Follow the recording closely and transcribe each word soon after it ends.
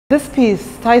This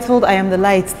piece, titled I Am the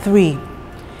Light 3,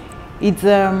 it's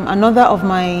another of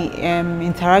my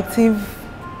interactive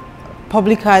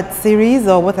public art series,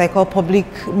 or what I call public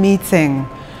meeting.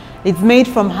 It's made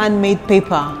from handmade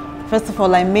paper. First of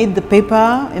all, I made the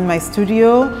paper in my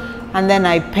studio, and then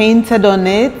I painted on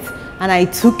it, and I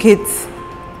took it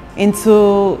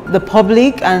into the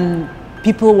public, and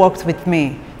people worked with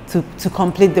me to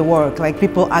complete the work. Like,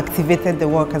 people activated the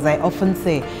work, as I often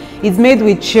say. It's made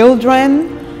with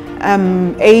children,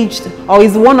 aged, or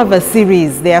is one of a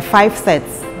series. There are 5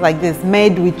 sets like this,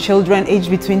 made with children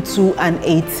aged between 2 and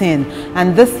 18.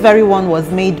 And this very one was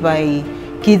made by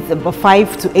kids about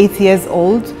 5 to 8 years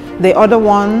old. The other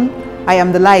one, I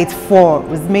Am the Light 4,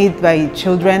 was made by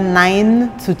children 9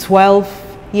 to 12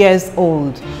 years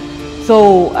old.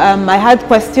 So I had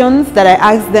questions that I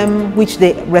asked them, which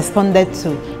they responded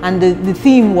to. And the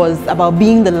theme was about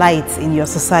being the light in your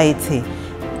society.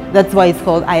 That's why it's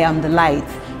called I Am the Light.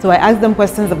 So I asked them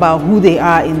questions about who they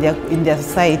are in their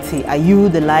society. Are you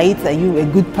the light? Are you a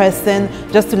good person?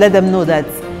 Just to let them know that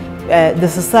the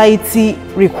society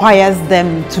requires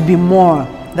them to be more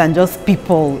than just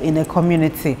people in a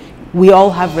community. We all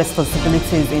have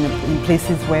responsibilities in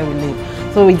places where we live.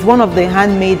 So it's one of the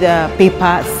handmade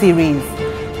paper series.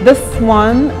 This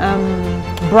one,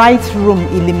 Bright Room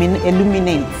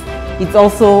Illuminates. It's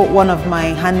also one of my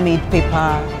handmade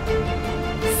paper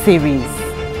series.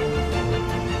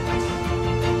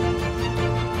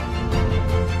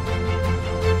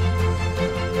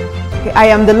 I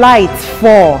Am the Light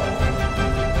 4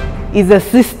 is a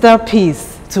sister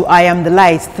piece to I Am the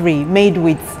Light 3, made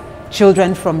with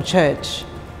children from church,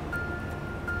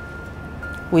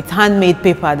 with handmade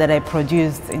paper that I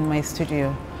produced in my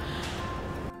studio.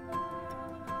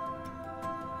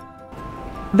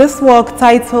 This work,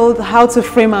 titled How to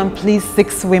Frame and Please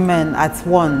 6 Women at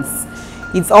Once,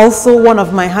 it's also one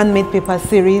of my handmade paper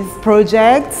series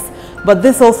projects. But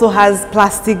this also has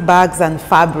plastic bags and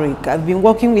fabric. I've been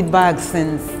working with bags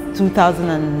since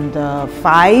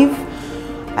 2005.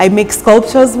 I make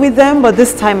sculptures with them, but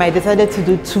this time I decided to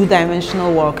do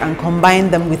 2-dimensional work and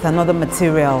combine them with another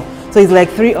material. So it's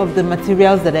like 3 of the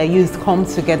materials that I used come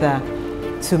together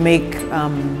to make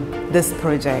this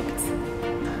project.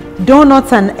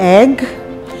 Donut and Egg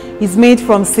is made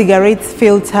from cigarette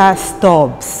filter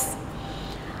stubs.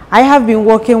 I have been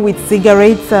working with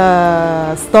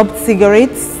stubbed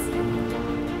cigarettes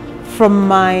from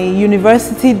my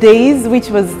university days, which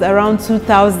was around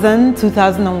 2000,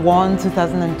 2001,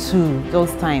 2002,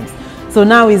 those times. So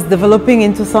now it's developing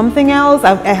into something else.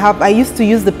 I used to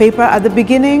use the paper at the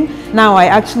beginning. Now I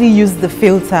actually use the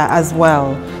filter as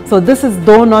well. So this is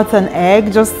Donut and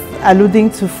Egg, just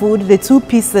alluding to food. The 2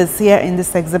 pieces here in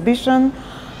this exhibition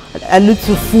allude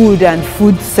to food and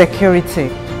food security.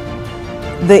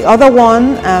 The other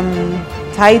one,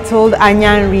 titled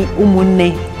Anyanri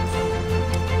Umunne,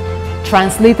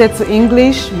 translated to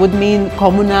English would mean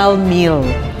communal meal.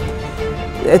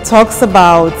 It talks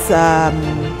about,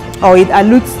 or it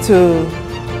alludes to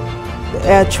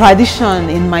a tradition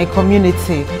in my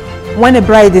community. When a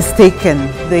bride is taken,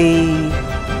 the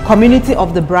community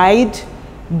of the bride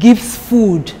gives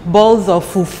food, bowls of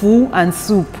fufu and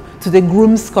soup, to the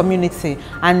groom's community.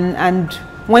 And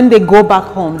when they go back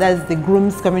home, that's the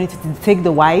groom's community, to take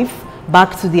the wife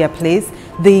back to their place.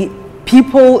 The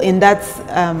people in that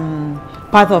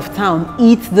part of town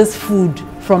eat this food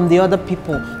from the other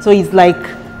people. So it's like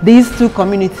these 2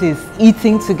 communities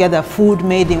eating together food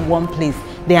made in one place.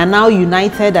 They are now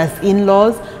united as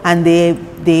in-laws, and they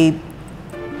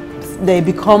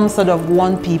become sort of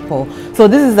one people. So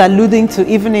this is alluding to,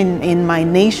 even in my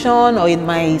nation or in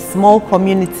my small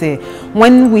community,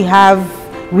 when we have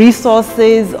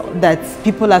resources that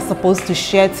people are supposed to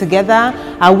share together,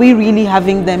 are we really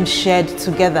having them shared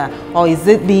together, or is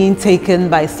it being taken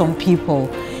by some people?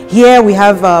 Here we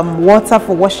have water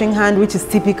for washing hands, which is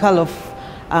typical of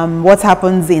what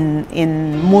happens in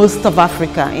most of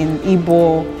Africa, in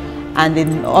Igbo and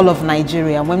in all of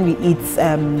Nigeria. When we eat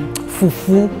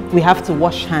fufu, we have to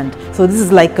wash hands. So this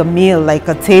is like a meal, like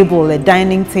a table, a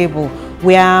dining table,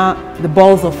 where the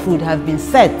bowls of food have been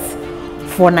set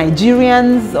for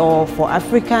Nigerians or for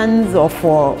Africans or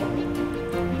for,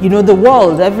 the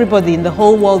world. Everybody in the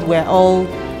whole world, we're all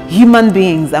human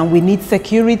beings, and we need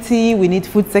security, we need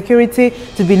food security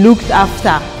to be looked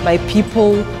after by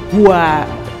people who are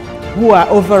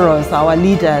over us, our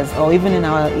leaders, or even in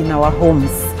our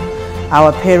homes,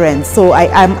 our parents. So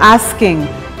I'm asking,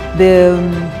 the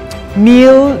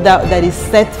meal that is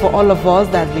set for all of us,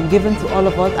 that has been given to all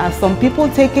of us, are some people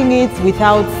taking it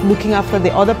without looking after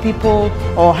the other people,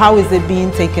 or how is it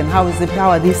being taken? How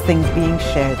are these things being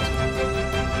shared?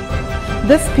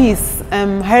 This piece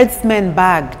herdsmen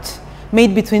bagged,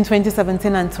 made between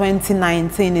 2017 and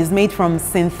 2019, is made from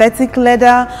synthetic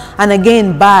leather and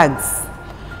again bags.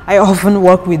 I often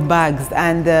work with bags,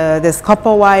 and there's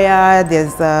copper wire,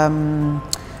 there's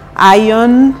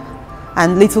iron,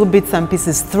 and little bits and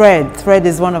pieces. Thread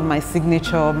is one of my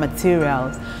signature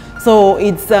materials. So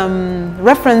it's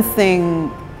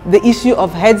referencing the issue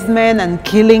of herdsmen and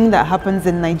killing that happens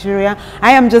in Nigeria.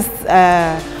 I am just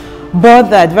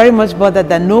bothered, very much bothered,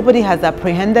 that nobody has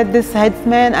apprehended this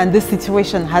herdsmen and this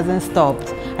situation hasn't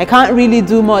stopped. I can't really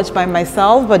do much by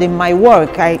myself, but in my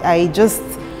work, I just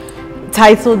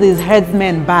titled these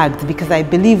herdsmen bagged because I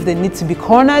believe they need to be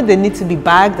cornered, they need to be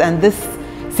bagged, and this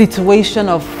situation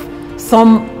of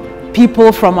some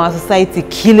people from our society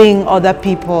killing other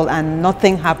people and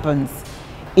nothing happens,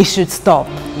 it should stop,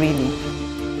 really.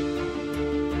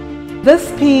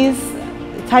 This piece,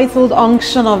 titled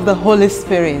Unction of the Holy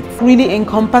Spirit, really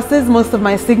encompasses most of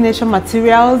my signature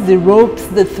materials: the ropes,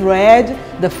 the thread,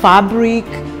 the fabric,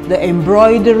 the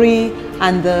embroidery,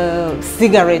 and the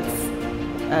cigarettes,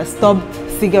 stubbed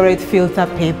cigarette filter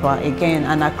paper, again,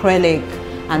 and acrylic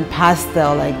and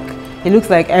pastel. Like, it looks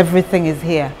like everything is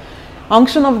here.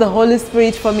 Unction of the Holy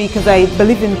Spirit for me, because I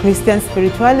believe in Christian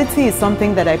spirituality, is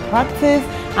something that I practice,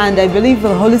 and I believe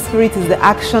the Holy Spirit is the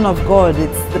action of God.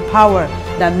 It's the power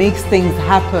that makes things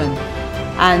happen.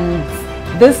 And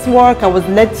this work, I was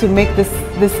led to make this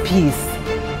piece,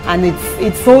 and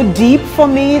it's so deep for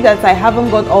me that I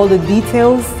haven't got all the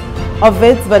details of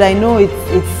it, but I know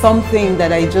it's something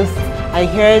that I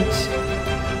heard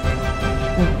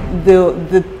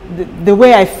the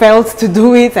way I felt to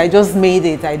do it. I just made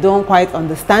it. I don't quite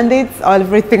understand it,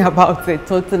 everything about it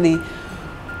totally,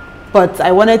 but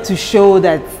I wanted to show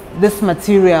that this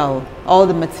material, all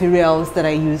the materials that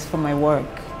I use for my work,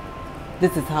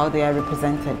 this is how they are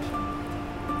represented.